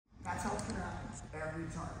every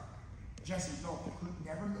time. Jesse, no,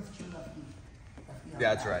 never lift your left knee. Yeah,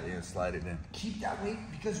 that's right. Yeah, slide it in. Keep that weight,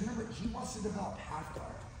 because remember, he wants to develop half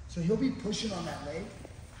guard. So he'll be pushing on that leg.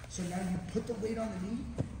 So now you put the weight on the knee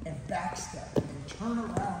and back step and turn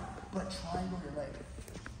around, but triangle your leg.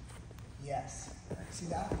 Yes. See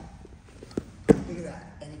that? Look at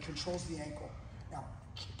that. And he controls the ankle. Now,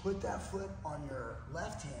 put that foot on your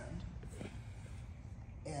left hand.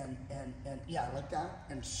 And yeah, like that.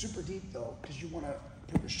 And super deep though, because you want to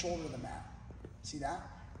put your shoulder to the mat. See that?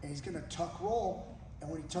 And he's going to tuck roll. And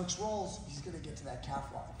when he tucks rolls, he's going to get to that calf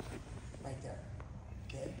line. Right there.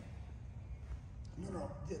 Okay?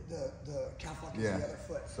 No. The calf lock is the other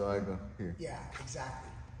foot. So I go here. Yeah, exactly.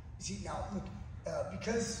 See, now, look,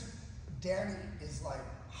 because Danny is like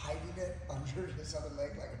hiding it under his other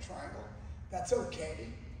leg like a triangle, that's okay.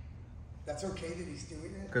 That's okay that he's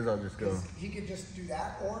doing it. Because I'll just go. He could just do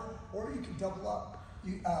that, or you can double up.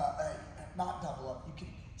 You not double up. You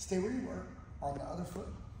can stay where you were on the other foot.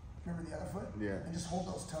 Remember the other foot? Yeah. And just hold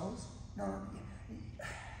those toes. No.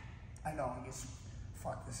 I know. I guess.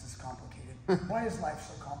 Fuck. This is complicated. Why is life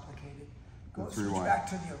so complicated? Go switch back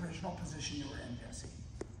to the original position you were in, Jesse.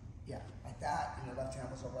 Yeah, like that, and your left hand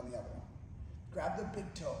was over on the other one. Grab the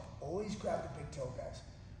big toe. Always grab the big toe, guys.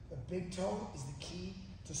 The big toe is the key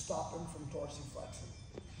to stop him from dorsiflexing.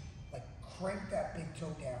 Like, crank that big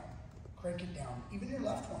toe down. Crank it down. Even your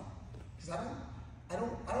left one. Because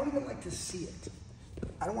I don't even like to see it.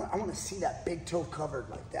 I want to see that big toe covered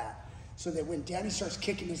like that. So that when Danny starts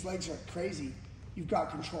kicking his legs like crazy, you've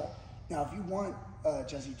got control. Now, if you want,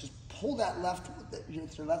 Jesse, just pull that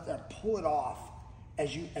your left hand, pull it off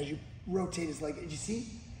as you rotate his leg. Did you see?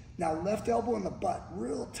 Now, left elbow in the butt,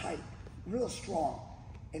 real tight, real strong.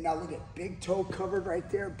 And now look at big toe covered right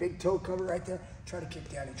there, big toe covered right there. Try to kick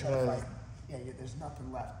Danny, try to fight. Yeah, there's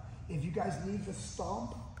nothing left. If you guys need to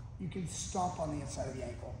stomp, you can stomp on the inside of the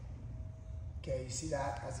ankle. Okay, you see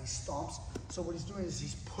that as he stomps? So what he's doing is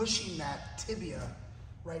he's pushing that tibia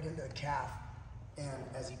right into the calf, and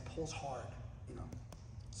as he pulls hard, you know.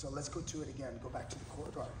 So let's go to it again, go back to the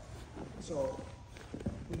core guard. So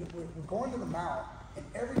we're going to the mount, and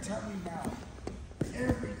every time we mount,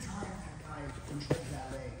 every time that guy controls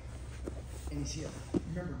that leg, and he's here,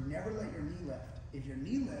 remember, never let your knee lift. If your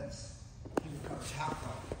knee lifts, he becomes half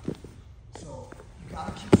guard. So you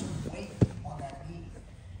gotta keep some weight on that knee.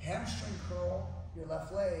 Hamstring curl your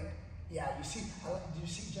left leg. Yeah, you see, do you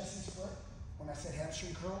see Jesse's foot? When I said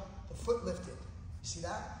hamstring curl, the foot lifted. You see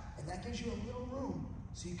that? And that gives you a little room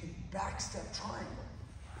so you can back step triangle.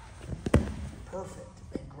 Perfect.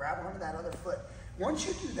 And grab onto that other foot. Once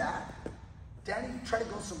you do that, Danny, try to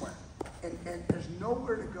go somewhere. And there's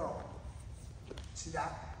nowhere to go. See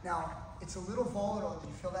that? Now, it's a little volatile. Do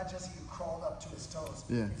you feel that, Jesse? You crawled up to his toes.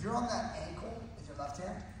 Yeah. If you're on that ankle with your left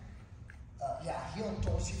hand, he'll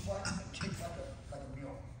dorsiflex and kick like a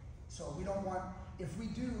mule. So we don't want, if we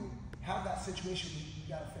do have that situation,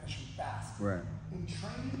 we gotta finish him fast. Right. In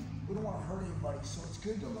training, we don't want to hurt anybody, so it's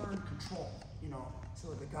good to learn control, you know,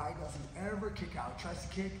 so the guy doesn't ever kick out. He tries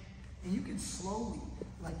to kick, and you can slowly,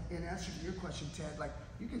 like in answer to your question, Ted, like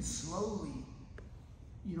you can slowly,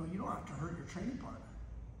 you know, you don't have to hurt your training partner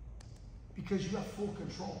because you have full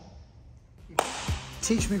control.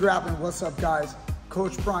 Teach Me Grappling, what's up, guys?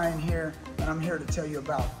 Coach Brian here, and I'm here to tell you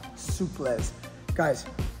about SUPPORT. Guys,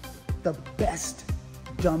 the best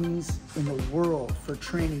dummies in the world for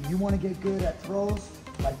training. You want to get good at throws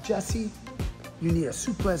like Jesse, you need a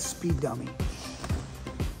SUPPORT speed dummy.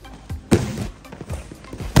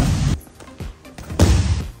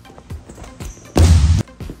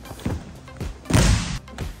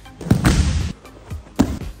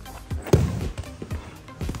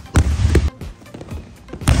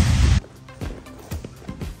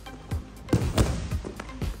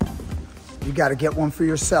 You got to get one for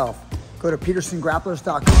yourself. Go to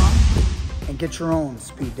petersongrapplers.com and get your own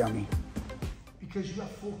speed dummy. Because you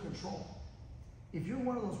have full control. If you're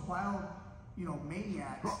one of those wild, you know,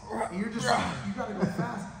 maniacs, and you're just, you got to go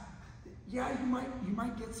fast. Yeah, you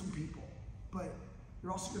might get some people, but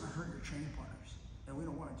you're also going to hurt your training partners, and we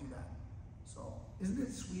don't want to do that. So, isn't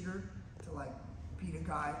it sweeter to like beat a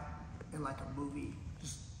guy in like a movie,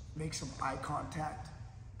 just make some eye contact,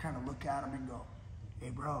 kind of look at him and go, "Hey,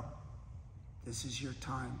 bro, this is your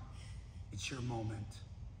time. It's your moment.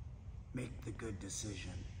 Make the good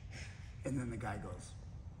decision." And then the guy goes.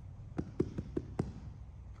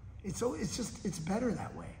 It's better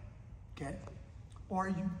that way, okay? Or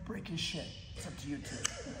you break his shit. It's up to you too.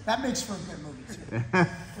 That makes for a good movie too.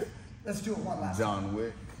 Let's do it one last time. John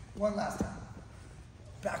Wick. One last time.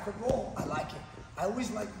 Backward roll, I like it. I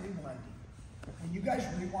always like rewinding. When you guys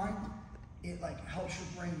rewind, it like helps your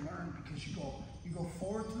brain learn because you go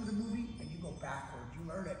forward through the movie and you go backward. You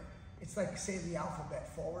learn it. It's like say the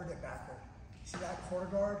alphabet, forward and backward. See that quarter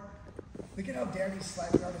guard? Look at how Danny's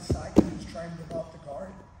sliding on his side because he's trying to develop the guard.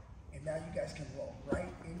 And now you guys can roll right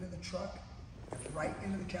into the truck and right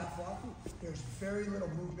into the calf lock. There's very little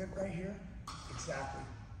movement right here. Exactly.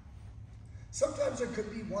 Sometimes there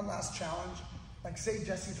could be one last challenge. Like say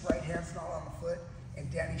Jesse's right hand's not on the foot and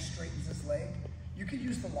Danny straightens his leg. You could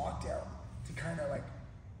use the lockdown to kind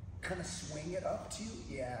of swing it up to you.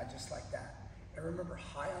 Yeah, just like that. And remember,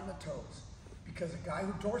 high on the toes. Because a guy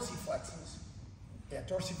who dorsiflexes,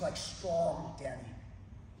 dorsiflex strong, Danny.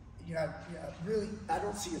 Really, I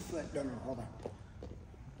don't see your foot. No, hold on.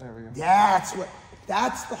 There we go.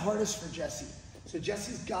 That's the hardest for Jesse. So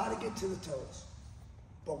Jesse's got to get to the toes.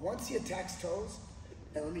 But once he attacks toes,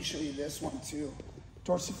 and let me show you this one too.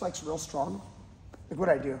 Dorsiflex real strong. Look what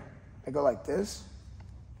I do. I go like this,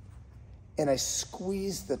 and I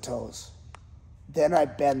squeeze the toes. Then I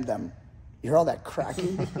bend them. You hear all that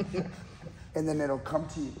cracking? And then it'll come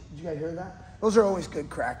to you. Did you guys hear that? Those are always good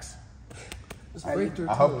cracks. I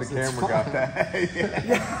hope the camera got that.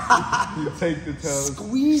 Yeah. You take the toes.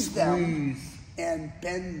 Squeeze them and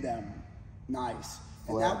bend them. Nice.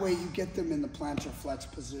 And that way you get them in the plantar flex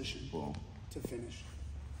position to finish.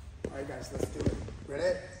 All right, guys, let's do it.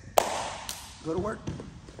 Ready? Go to work.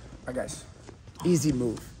 All right, guys. Easy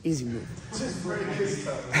move. Easy move. Just break his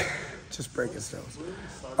toes. Just break his toes.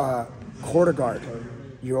 Quarter guard.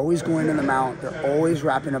 You're always going in the mount. They're always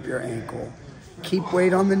wrapping up your ankle. Keep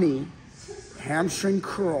weight on the knee. Hamstring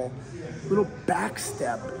curl. Little back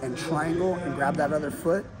step and triangle and grab that other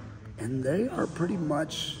foot. And they are pretty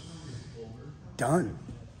much done.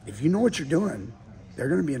 If you know what you're doing, they're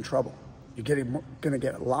going to be in trouble. You're going to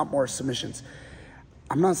get a lot more submissions.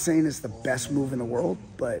 I'm not saying it's the best move in the world,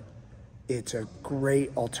 but it's a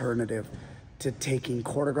great alternative to taking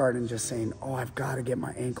quarter guard and just saying, oh, I've got to get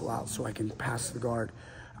my ankle out so I can pass the guard.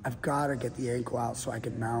 I've got to get the ankle out so I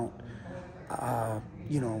can mount.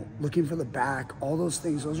 Looking for the back, all those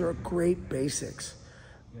things, those are great basics.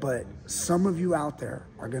 But some of you out there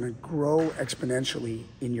are going to grow exponentially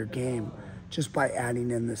in your game just by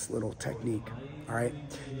adding in this little technique, all right?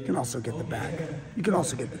 You can also get the back. You can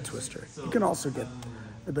also get the twister. You can also get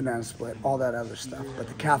the banana split, all that other stuff. But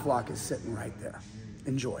the calf lock is sitting right there.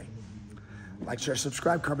 Enjoy. Like, share,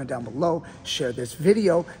 subscribe, comment down below. Share this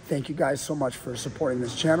video. Thank you guys so much for supporting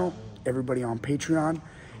this channel. Everybody on Patreon,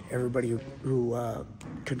 everybody who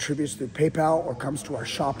contributes through PayPal or comes to our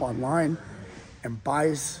shop online and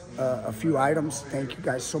buys a few items. Thank you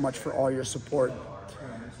guys so much for all your support.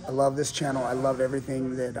 I love this channel. I love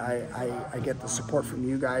everything that I get the support from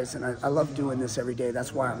you guys, and I love doing this every day.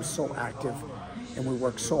 That's why I'm so active, and we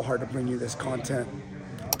work so hard to bring you this content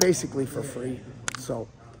basically for free. So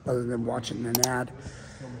other than watching an ad,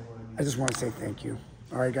 I just want to say thank you.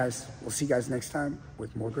 All right, guys, we'll see you guys next time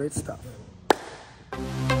with more great stuff.